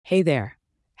Hey there.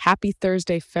 Happy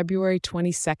Thursday, February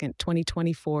 22nd,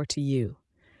 2024 to you.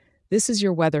 This is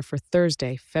your weather for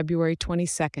Thursday, February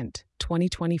 22nd,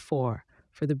 2024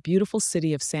 for the beautiful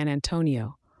city of San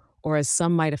Antonio, or as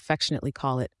some might affectionately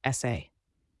call it, SA.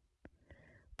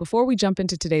 Before we jump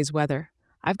into today's weather,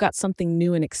 I've got something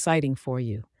new and exciting for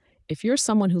you. If you're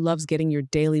someone who loves getting your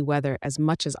daily weather as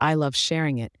much as I love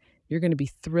sharing it, you're going to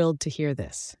be thrilled to hear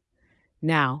this.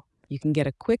 Now, you can get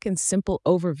a quick and simple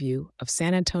overview of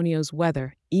San Antonio's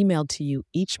weather emailed to you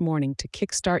each morning to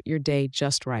kickstart your day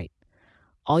just right.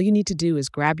 All you need to do is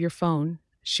grab your phone,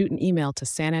 shoot an email to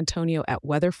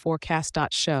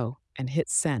sanantonio@weatherforecast.show, and hit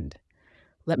send.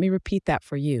 Let me repeat that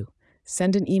for you.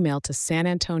 Send an email to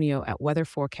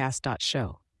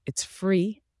sanantonio@weatherforecast.show. It's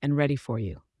free and ready for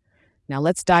you. Now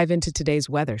let's dive into today's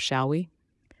weather, shall we?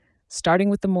 Starting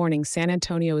with the morning, San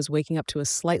Antonio is waking up to a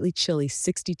slightly chilly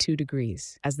 62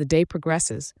 degrees. As the day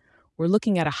progresses, we're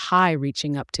looking at a high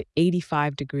reaching up to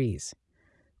 85 degrees.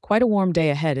 Quite a warm day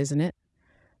ahead, isn't it?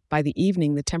 By the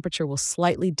evening, the temperature will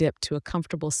slightly dip to a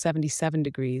comfortable 77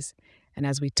 degrees, and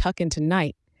as we tuck into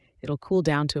night, it'll cool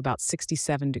down to about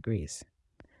 67 degrees.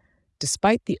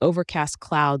 Despite the overcast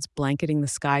clouds blanketing the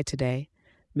sky today,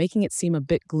 making it seem a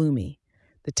bit gloomy,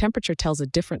 the temperature tells a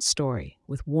different story,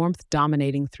 with warmth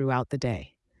dominating throughout the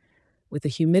day. With a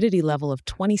humidity level of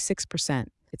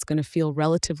 26%, it's going to feel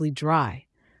relatively dry,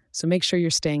 so make sure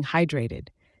you're staying hydrated,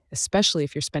 especially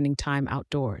if you're spending time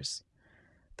outdoors.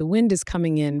 The wind is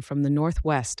coming in from the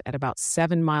northwest at about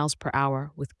 7 miles per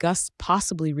hour, with gusts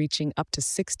possibly reaching up to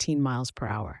 16 miles per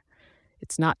hour.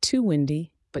 It's not too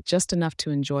windy, but just enough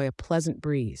to enjoy a pleasant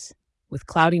breeze. With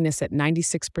cloudiness at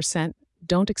 96%,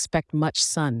 don't expect much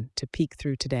sun to peek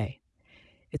through today.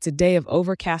 It's a day of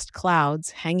overcast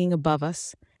clouds hanging above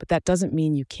us, but that doesn't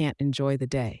mean you can't enjoy the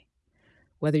day.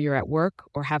 Whether you're at work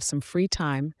or have some free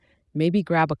time, maybe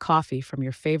grab a coffee from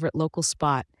your favorite local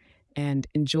spot and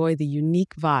enjoy the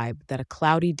unique vibe that a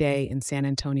cloudy day in San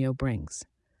Antonio brings.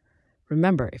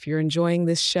 Remember, if you're enjoying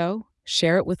this show,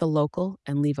 share it with a local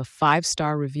and leave a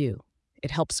 5-star review.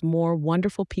 It helps more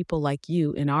wonderful people like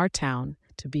you in our town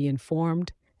to be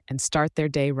informed and start their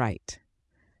day right.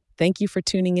 Thank you for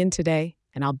tuning in today,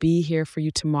 and I'll be here for you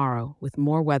tomorrow with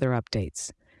more weather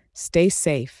updates. Stay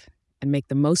safe and make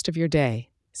the most of your day,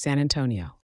 San Antonio.